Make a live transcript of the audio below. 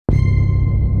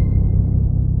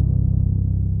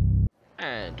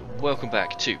And welcome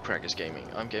back to Praggers Gaming.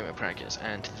 I'm Gamer Praggers,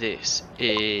 and this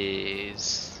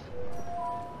is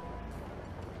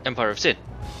Empire of Sin.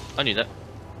 I knew that.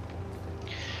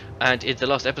 And in the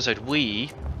last episode, where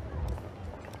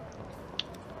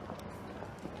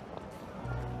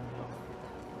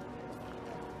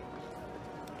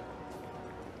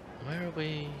are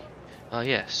we? Oh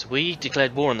yes, we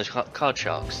declared war on the card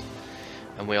sharks,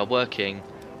 and we are working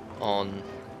on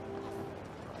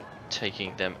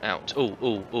taking them out.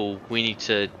 Oh, we need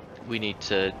to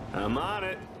I'm on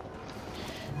it.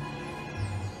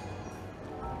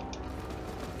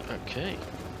 Okay.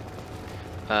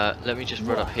 Let me just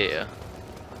run up here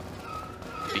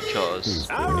because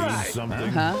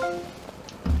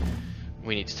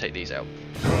we need to take these out.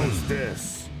 How's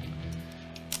this?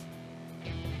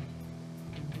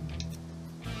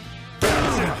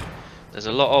 There's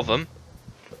a lot of them,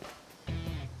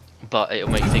 but it'll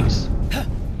make things a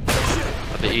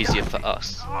bit easier for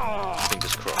us.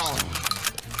 Fingers crossed.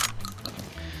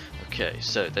 Okay,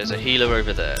 so there's a healer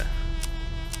over there.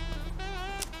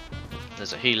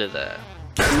 There's a healer there.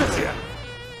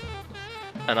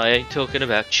 And I ain't talking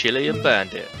about Chili and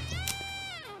Bandit.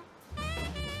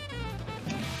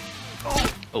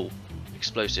 Oh,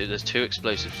 explosive. There's two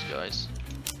explosives, guys.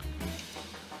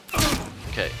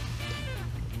 Okay.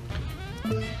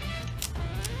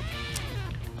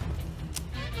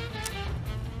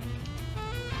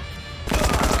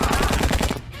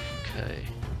 Okay.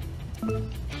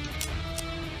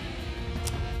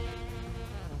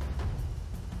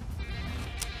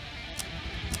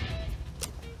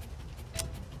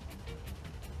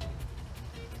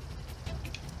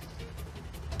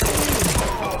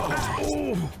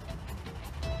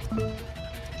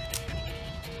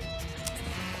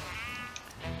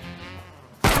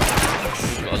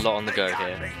 Got a lot on the go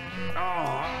here.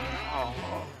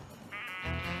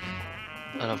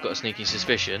 And I've got a sneaky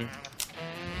suspicion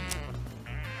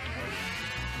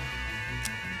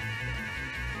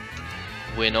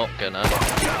we're not gonna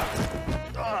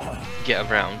get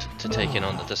around to taking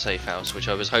on the safe house, which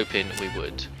I was hoping we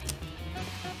would.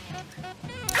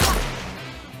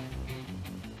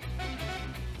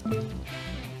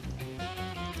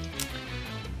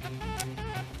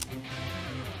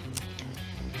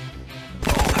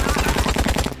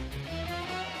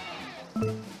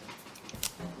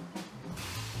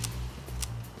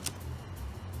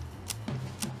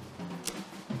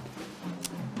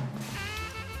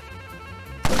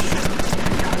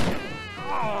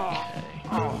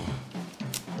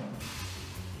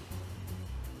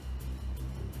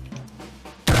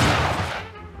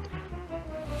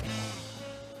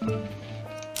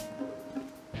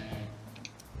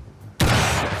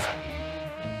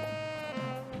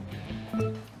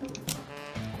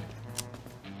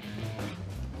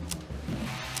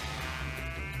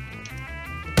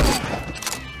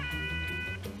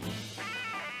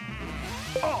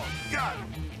 Oh God!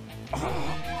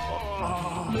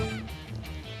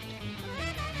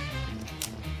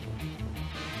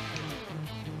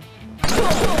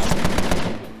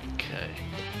 Okay.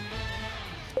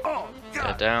 Oh They're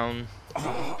God! down.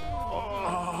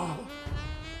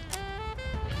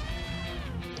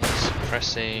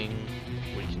 Suppressing.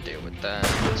 We can deal with that.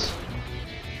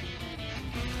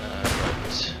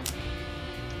 Right.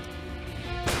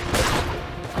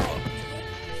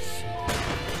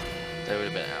 They would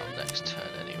have been out next turn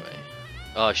anyway.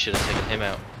 Oh, I should have taken him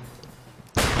out.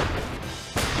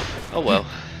 Oh well,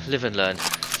 live and learn.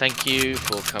 Thank you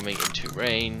for coming into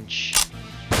range.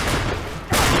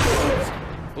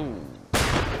 Ooh.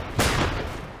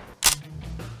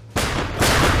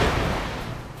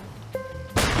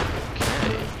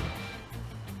 Okay.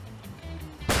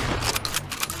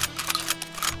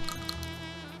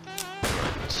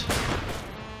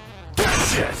 Right.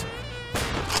 Shit!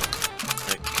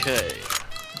 Okay.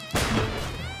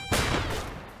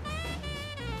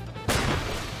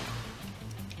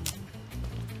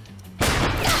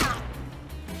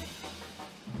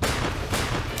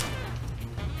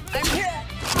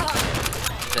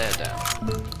 They're down.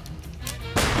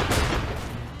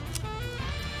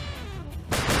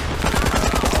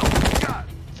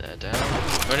 They're down.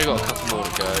 We've only got a couple more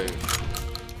to go.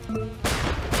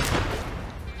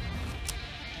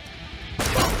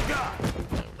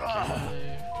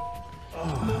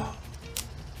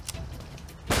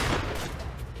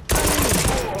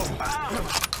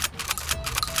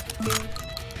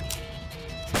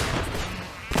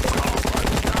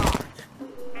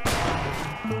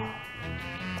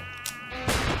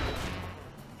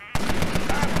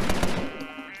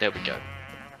 There we go.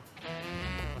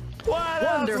 What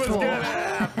else was gonna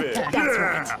happen? That's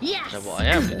right. Yes. Now what I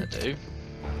am going to do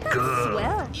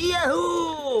Swell.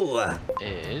 Yahoo!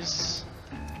 is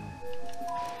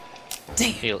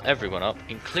Damn. heal everyone up,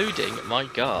 including my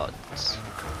guards.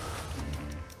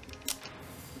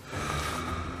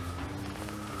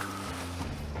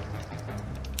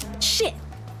 Shit.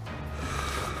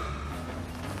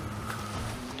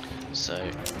 So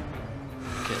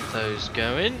get those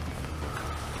going.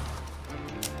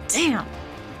 Damn.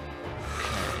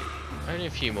 Okay, only a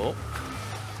few more.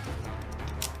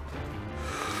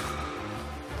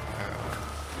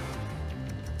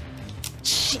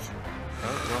 Shit.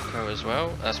 Oh, Rocco as well.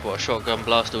 That's what a shotgun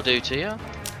blast will do to you.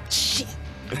 Shit.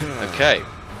 Okay.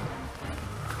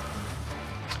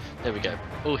 There we go.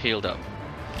 All healed up.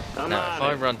 Now, if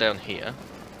I run down here,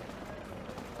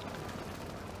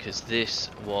 because this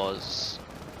was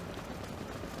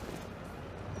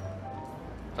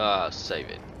save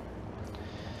it.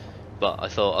 But I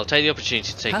thought I'll take the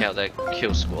opportunity to take out their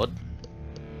kill squad.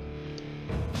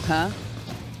 Huh?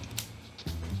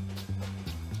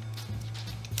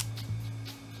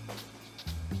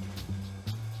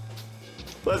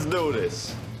 Let's do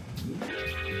this.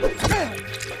 Okay.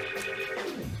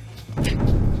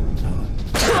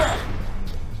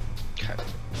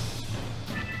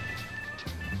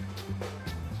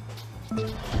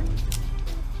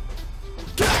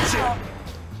 Gotcha.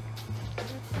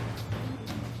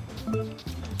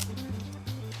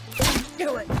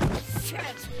 Do it. Shit.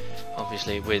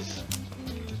 Obviously, with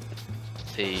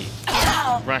the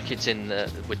rackets in the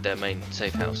with their main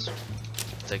safe house,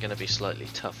 they're going to be slightly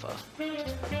tougher.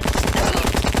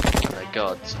 Their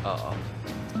guards are,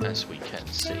 as we can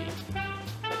see.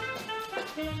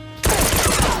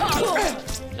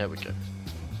 There we go.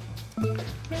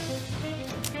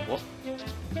 What?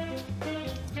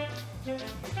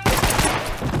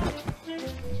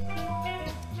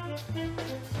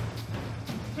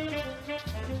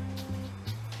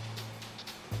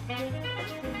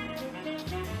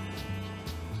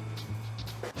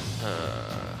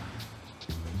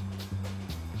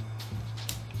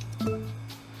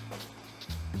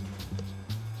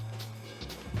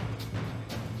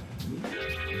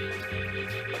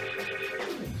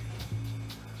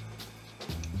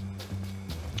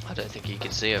 I don't think he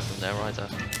can see her from there either.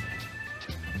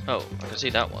 Oh, I can see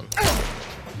that one.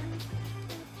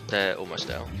 They're almost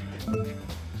down.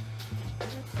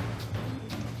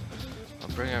 I'll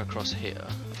bring her across here.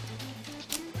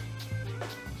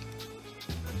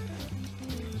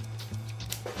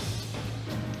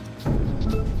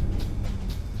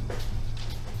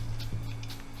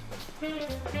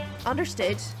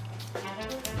 Understood.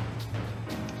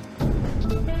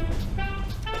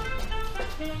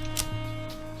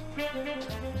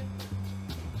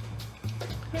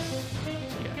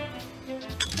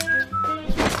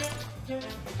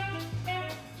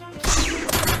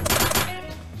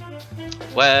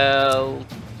 Well,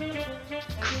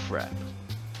 crap.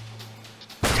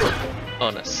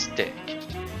 On a stick.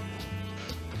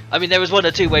 I mean, there was one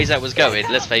or two ways that was going,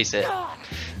 let's face it.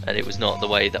 And it was not the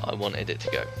way that I wanted it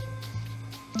to go.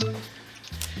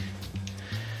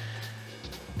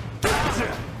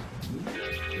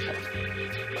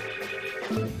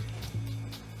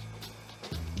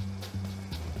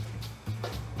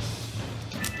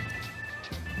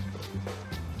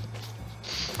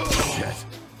 Shit.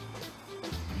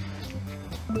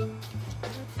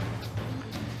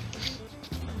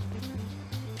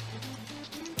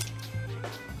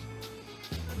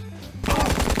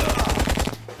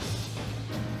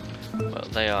 Well,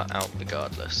 they are out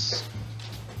regardless.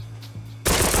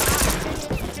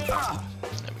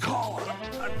 Call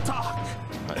attack.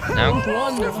 Right, now,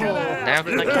 Wonderful. now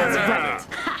can I carry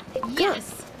on?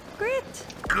 Yes. Great.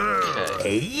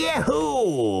 Okay.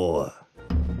 Yahoo!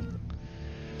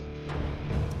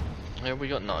 Here we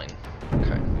got 9.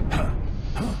 Okay.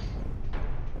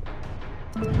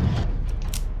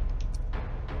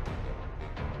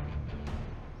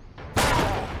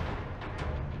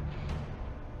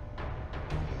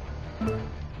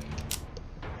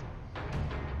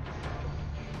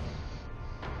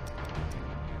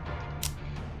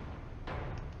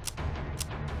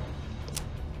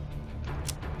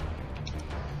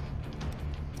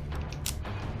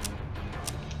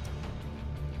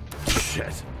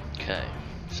 Shit. Okay.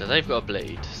 So they've got a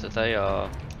bleed. So they are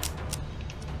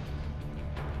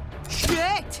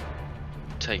Shit.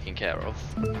 taken care of.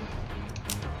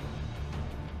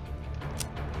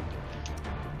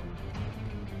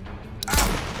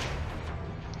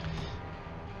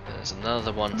 There's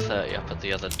another 130 up at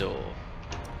the other door.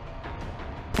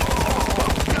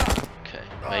 Okay,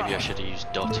 maybe I should have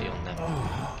used Dotty on them.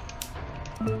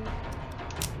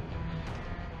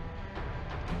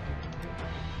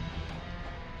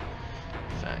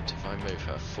 fact, if I move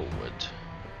her forward.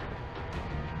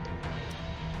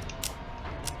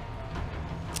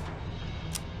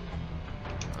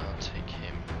 I'll take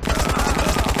him.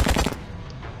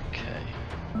 Okay.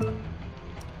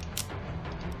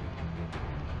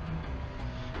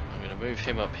 I'm going to move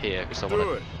him up here because I want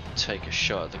to take a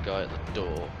shot at the guy at the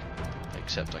door.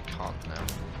 Except I can't now.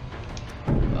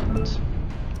 But...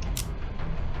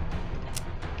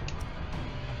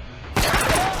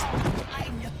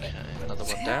 okay, another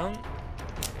one down.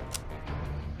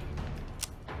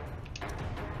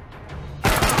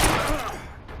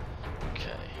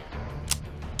 Okay.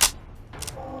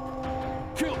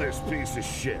 Kill this piece of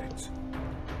shit.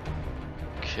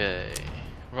 Okay.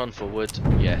 Run forward.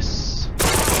 Yes.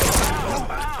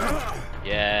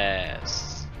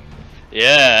 Yes.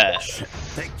 Yes.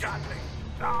 They got me.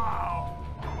 Oh.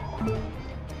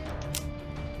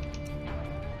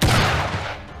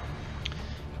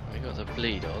 We got the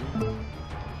bleed on.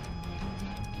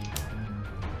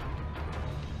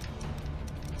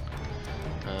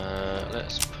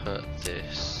 Let's put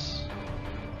this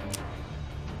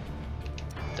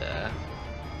there.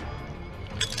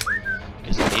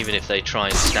 Because even if they try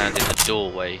and stand in the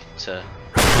doorway to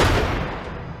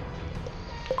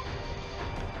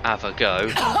have a go,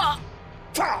 that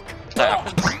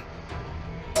happens.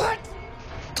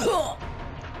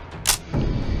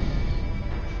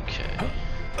 Okay.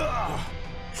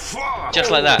 Just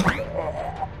like that.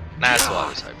 That's what I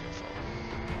was hoping for.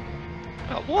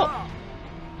 Oh, what?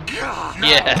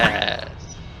 Yes!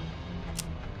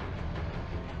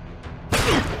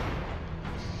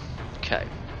 Okay.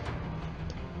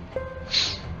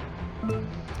 I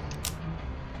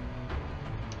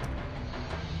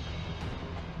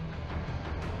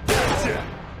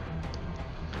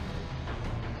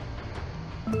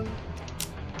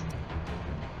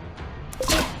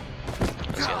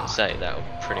was gonna say that will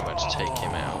pretty much take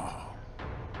him out.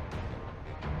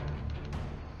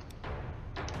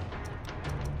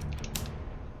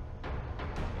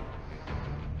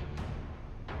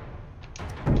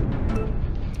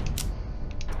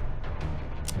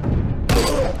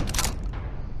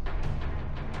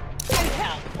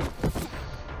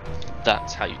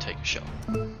 That's how you take a shot.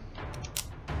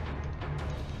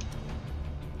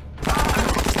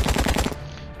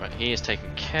 Right, he is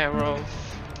taken care of.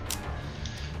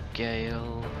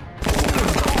 Gale.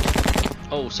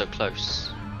 Oh, so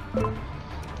close.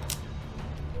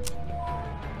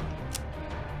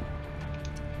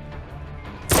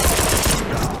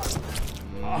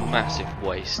 Massive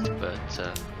waste, but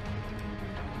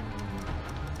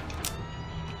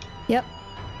Yep.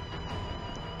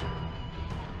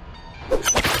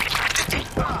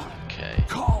 okay.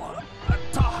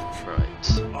 Right.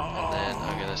 And then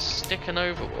I'm gonna stick an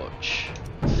Overwatch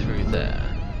through there.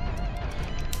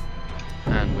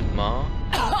 And with Ma.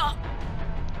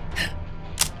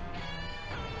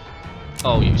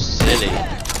 Oh, you silly.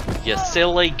 You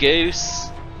silly goose.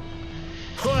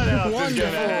 What else is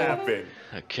gonna happen?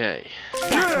 Okay.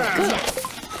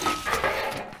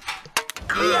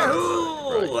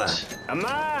 Yahoo! Right. Come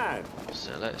on!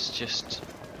 So let's just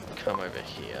come over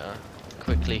here.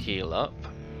 Quickly heal up.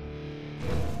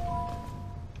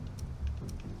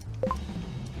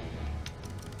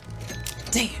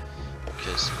 Damn.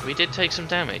 Because we did take some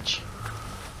damage.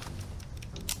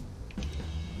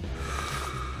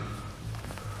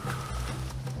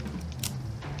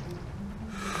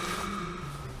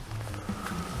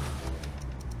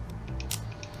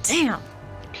 Damn.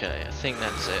 Okay, I think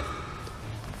that's it.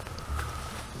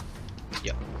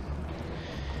 Yep.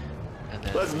 And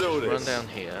then Let's do just run this. down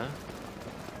here.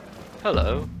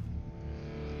 Hello.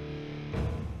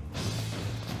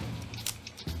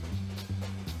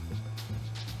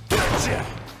 Gotcha!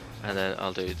 And then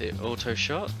I'll do the auto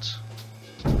shot.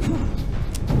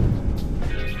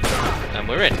 And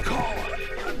we're in.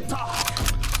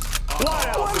 What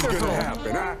else is gonna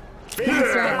happen, huh?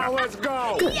 That's right. Let's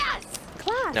go! Yes.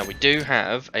 Class. Now we do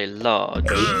have a large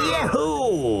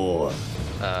Yahoo!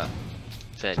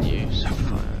 venue. So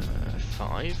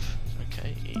 5.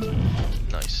 Okay.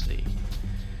 Nicely.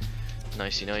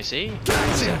 Nicey.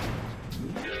 Gotcha!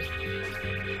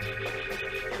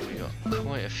 We got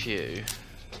quite a few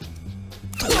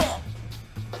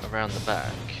around the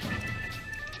back.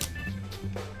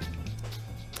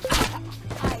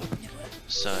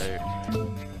 So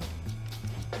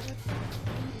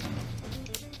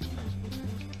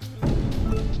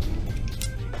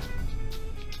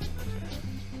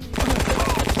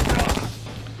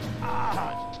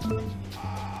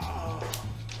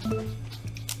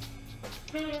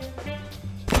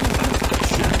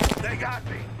They got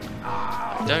me!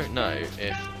 I don't know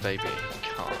if Baby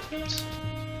can't.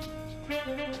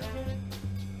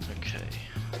 Okay.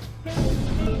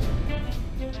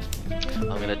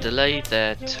 I'm going to delay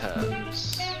their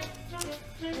turns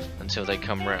until they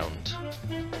come round.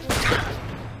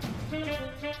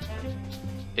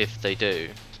 If they do.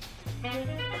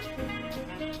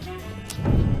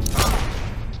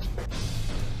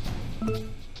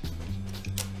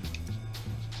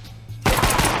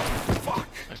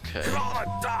 Okay. God,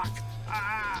 Doc.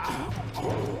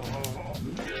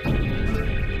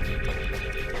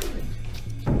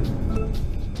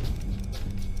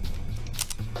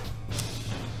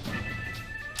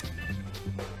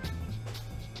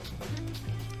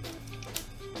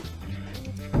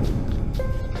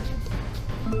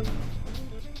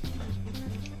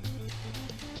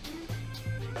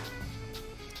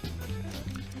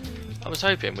 I was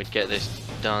hoping we'd get this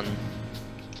done.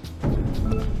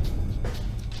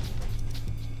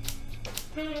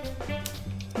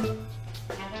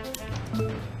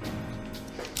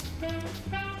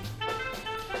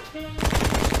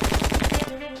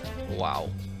 Wow.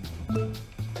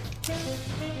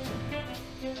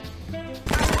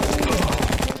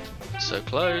 So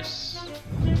close.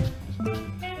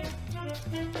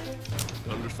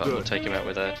 But we'll take him out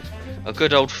with a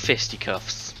good old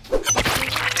fisticuffs.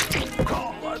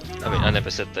 I mean, I never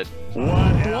said that.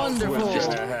 Wonderful.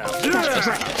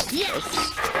 Yes.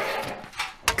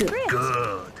 Good.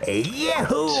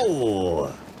 Yahoo!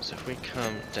 So if we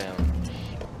come down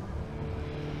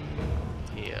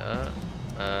here,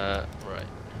 right.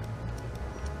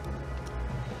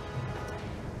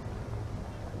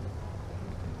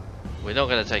 We're not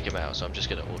going to take him out, so I'm just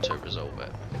going to auto-resolve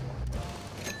it.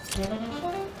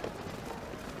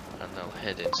 And they'll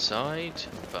head inside,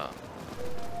 but...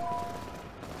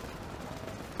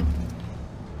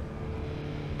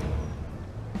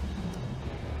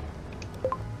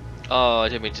 Oh, I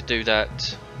didn't mean to do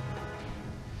that.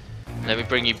 Let me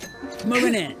bring you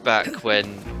back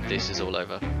when this is all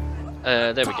over.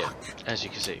 There we go. As you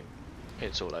can see,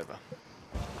 it's all over.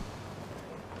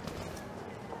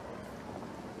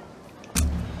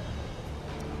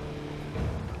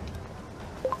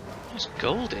 It's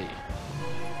Goldie.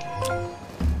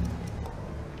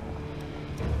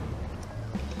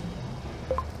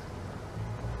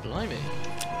 Blimey.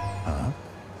 Huh?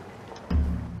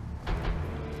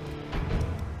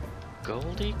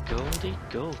 Goldie, Goldie,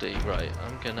 Goldie. Right,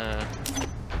 I'm gonna...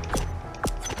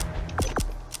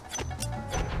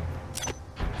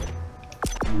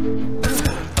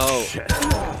 Oh. Shit.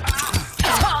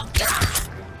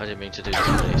 I didn't mean to do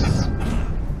this.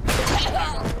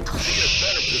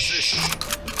 Better position.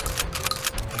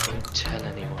 Don't tell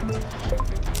anyone.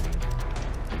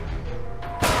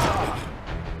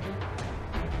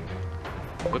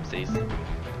 Whoopsies.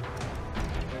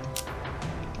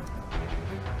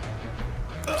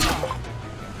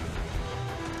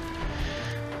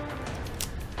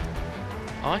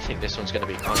 I think this one's going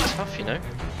to be quite tough, you know.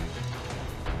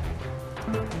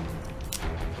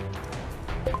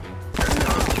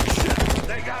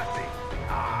 They got me.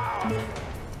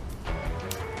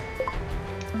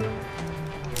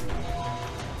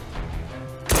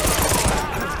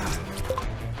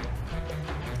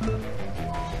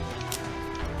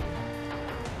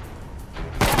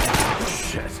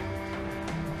 Shit.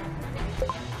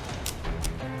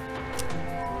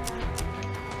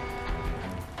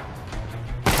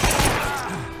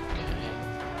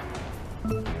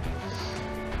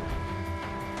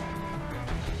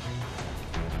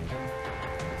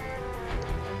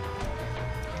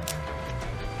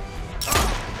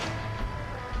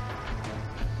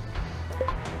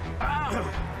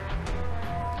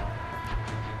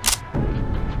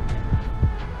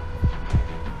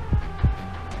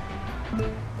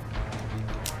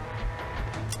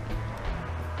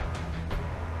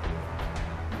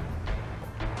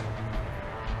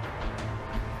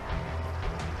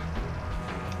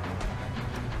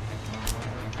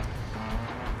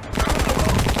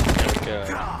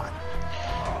 God.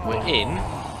 We're in,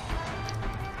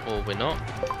 or we're not.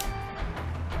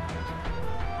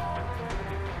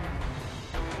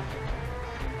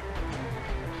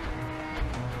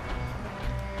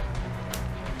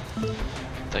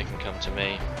 They can come to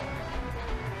me.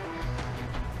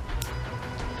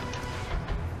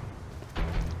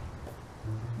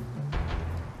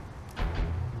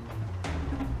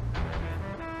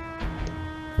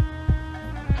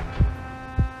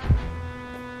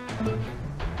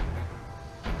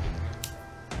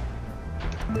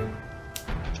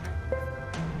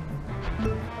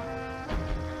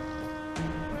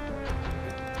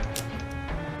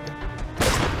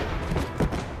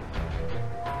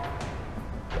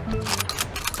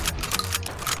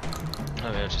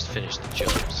 just finish the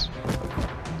jobs.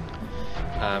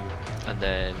 And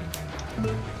then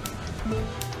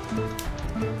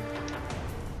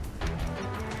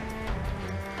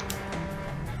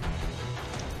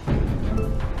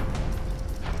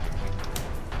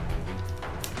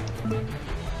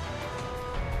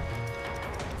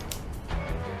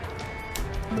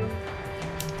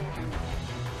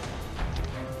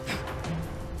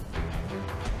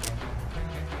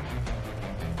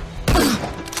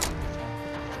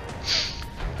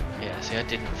I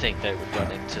didn't think they would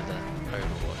run into the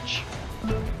Overwatch.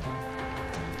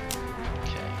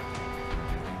 Okay.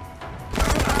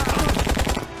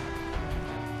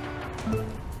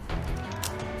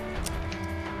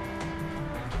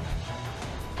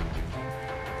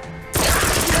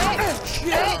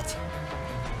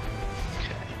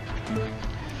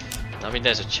 I mean,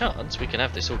 there's a chance we can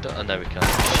have this all done. Oh, no, we can't.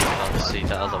 She can't see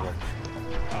that other one.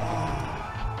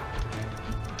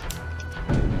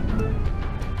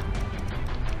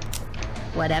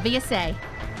 Whatever you say.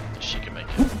 She can make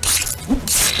it.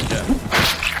 Yeah.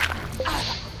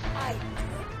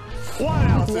 What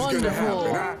else is gonna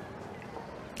happen, huh?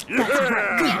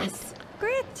 Yes.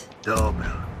 Great. Double.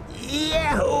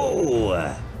 Yahoo!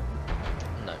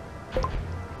 No.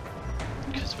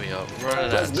 Because we are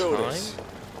running out of time.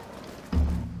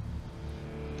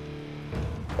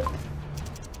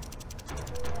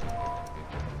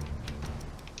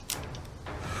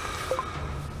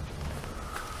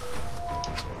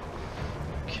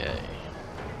 Okay.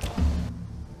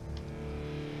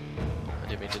 I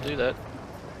didn't mean to do that.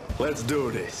 Let's do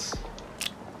this.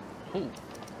 Ooh.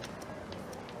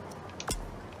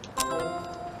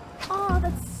 Oh,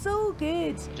 that's so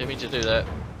good. Didn't mean to do that.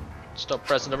 Stop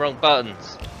pressing the wrong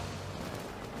buttons.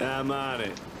 I'm on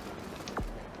it.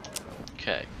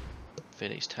 Okay.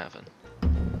 Vinny's Tavern.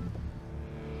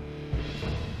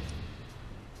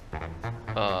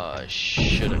 I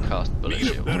should have cast Bullet Need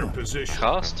a Shield. better position.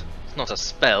 Cast? It's not a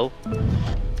spell.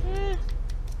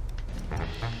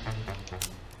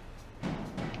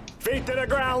 Feet to the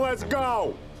ground, let's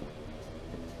go!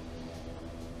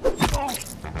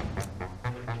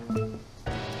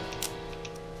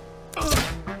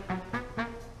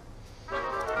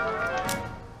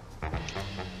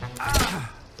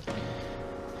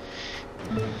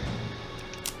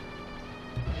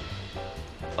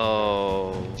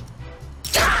 Oh.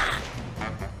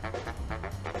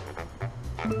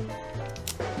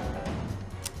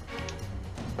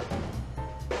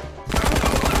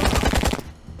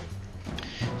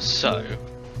 So,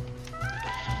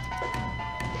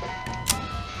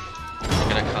 I'm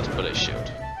gonna cast Bullet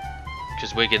Shield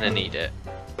because we're gonna need it.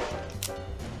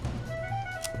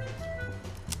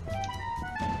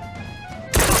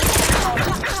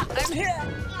 I'm here.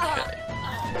 Okay.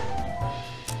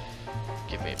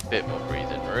 Give me a bit more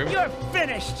breathing room. You're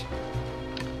finished.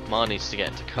 Ma needs to get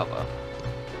into cover,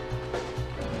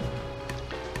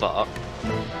 but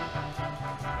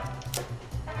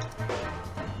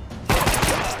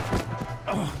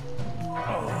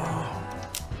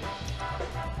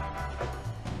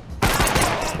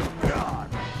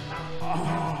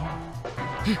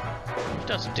you've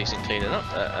done some decent cleaning up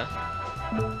there.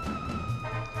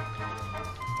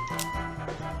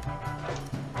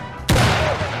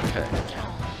 Okay.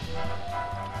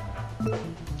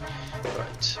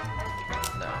 Right.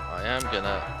 Now I am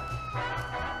gonna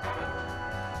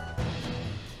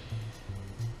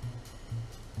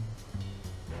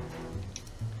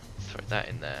throw that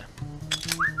in there.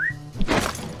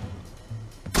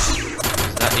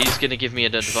 That is going to give me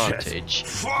an advantage,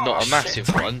 not a massive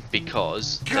one,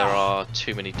 because there are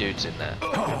too many dudes in there,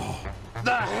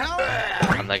 The hell?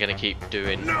 and they're going to keep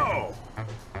doing. No!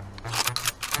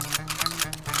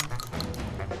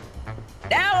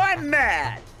 Now I'm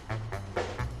mad.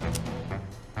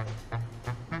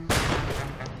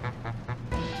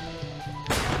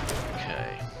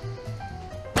 Okay.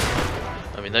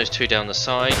 I mean, those two down the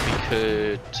side, we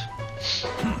could.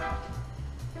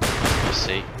 Let's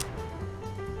see.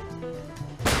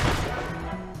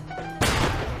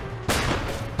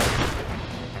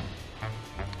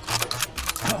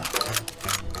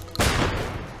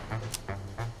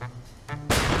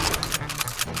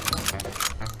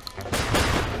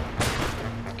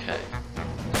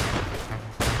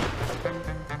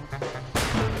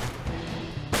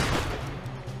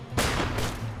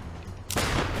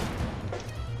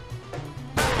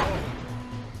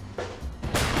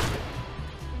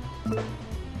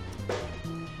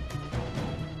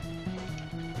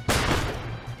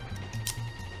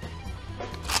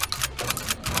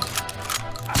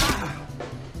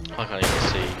 I can't even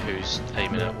see who's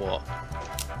aiming at what.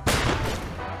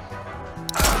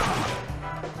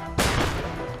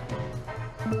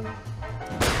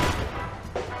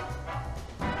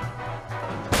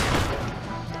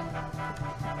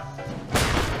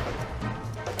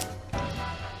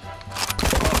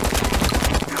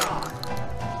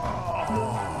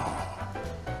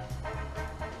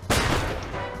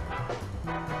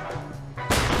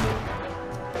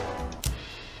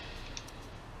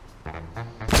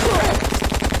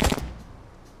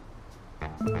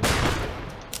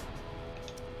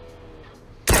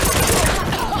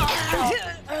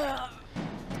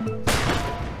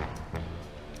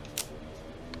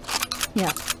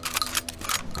 Yeah.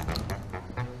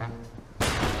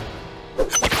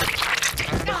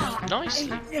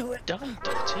 Nicely done,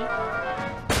 Dotty.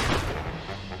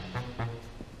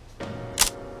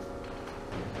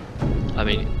 I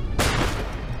mean,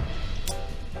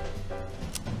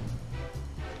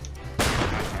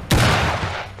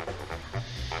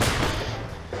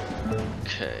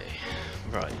 okay,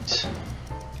 right.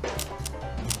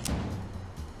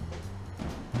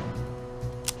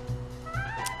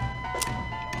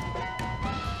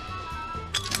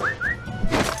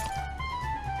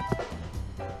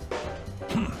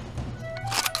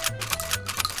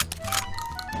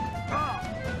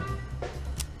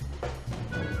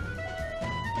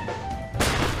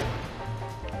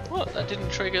 What? That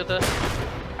didn't trigger the...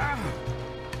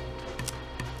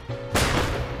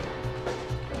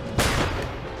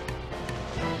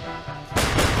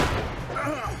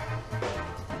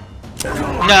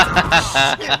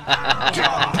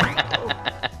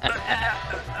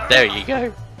 There you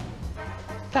go.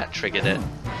 That triggered it.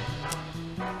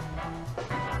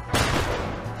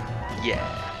 Yeah.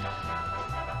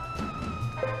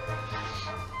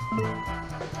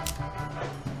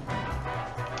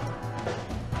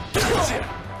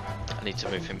 I need to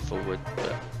move him forward,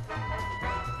 but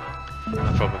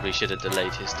I probably should have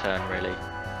delayed his turn, really.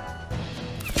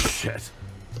 Shit.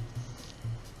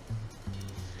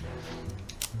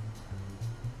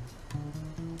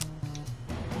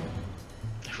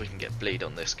 If we can get bleed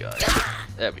on this guy.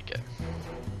 There we go.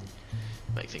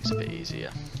 Make things a bit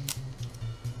easier.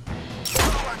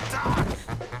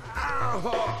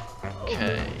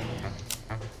 Okay.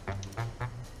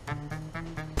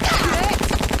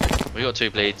 We got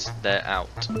 2 bleeds, they're out.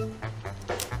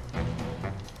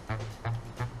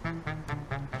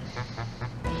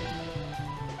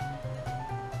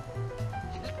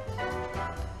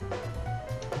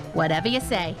 Whatever you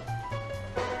say.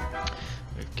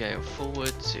 Move Gale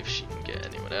forward, see if she can get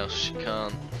anyone else. She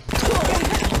can't.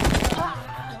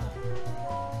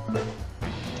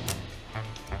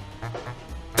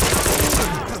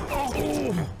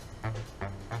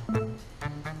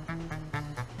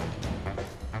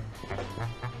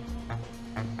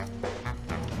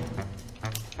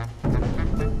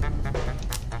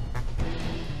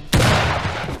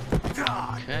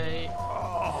 Okay.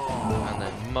 And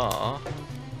then Ma.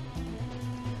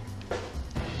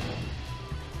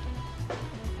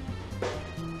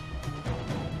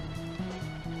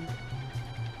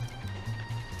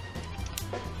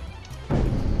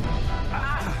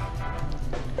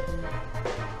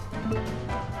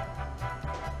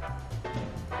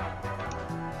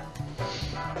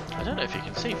 I don't know if you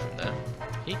can see from there.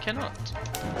 He cannot.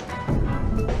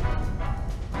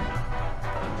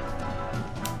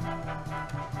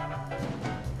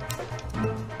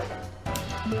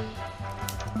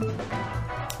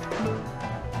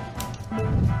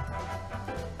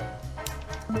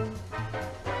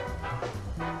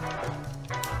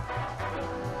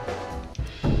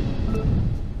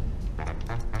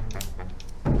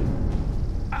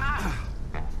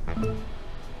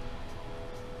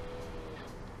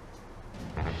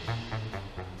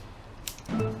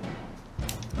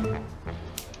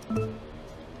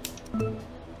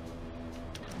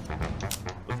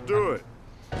 Let's do it.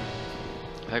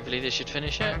 Hopefully this should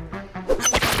finish it.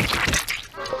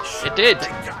 It did!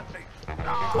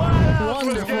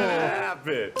 Wonderful.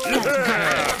 Happen. Take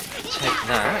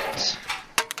that.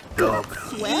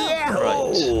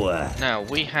 Right. Now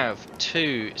we have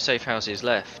 2 safe houses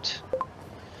left.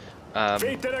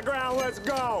 Feet to the ground, let's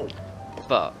go.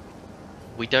 But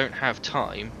we don't have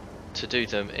time to do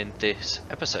them in this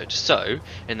episode. So,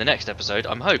 in the next episode,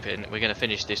 I'm hoping we're going to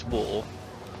finish this war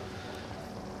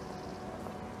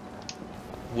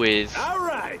with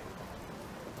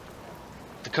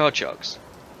the card sharks.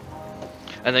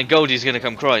 And then Goldie's going to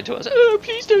come crying to us, "Oh,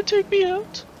 please don't take me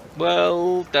out."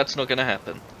 Well, that's not going to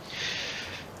happen.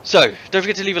 So, don't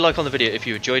forget to leave a like on the video if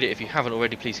you enjoyed it. If you haven't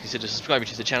already, please consider subscribing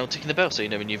to the channel, ticking the bell so you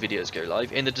know when new videos go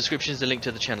live. In the description is the link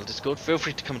to the channel Discord. Feel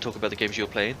free to come and talk about the games you're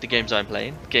playing, the games I'm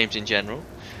playing, games in general.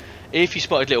 If you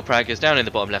spotted little praggers down in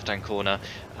the bottom left hand corner,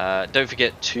 don't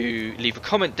forget to leave a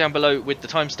comment down below with the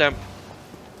timestamp.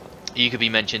 You could be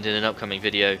mentioned in an upcoming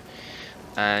video.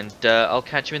 And I'll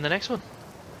catch you in the next one.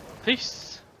 Peace.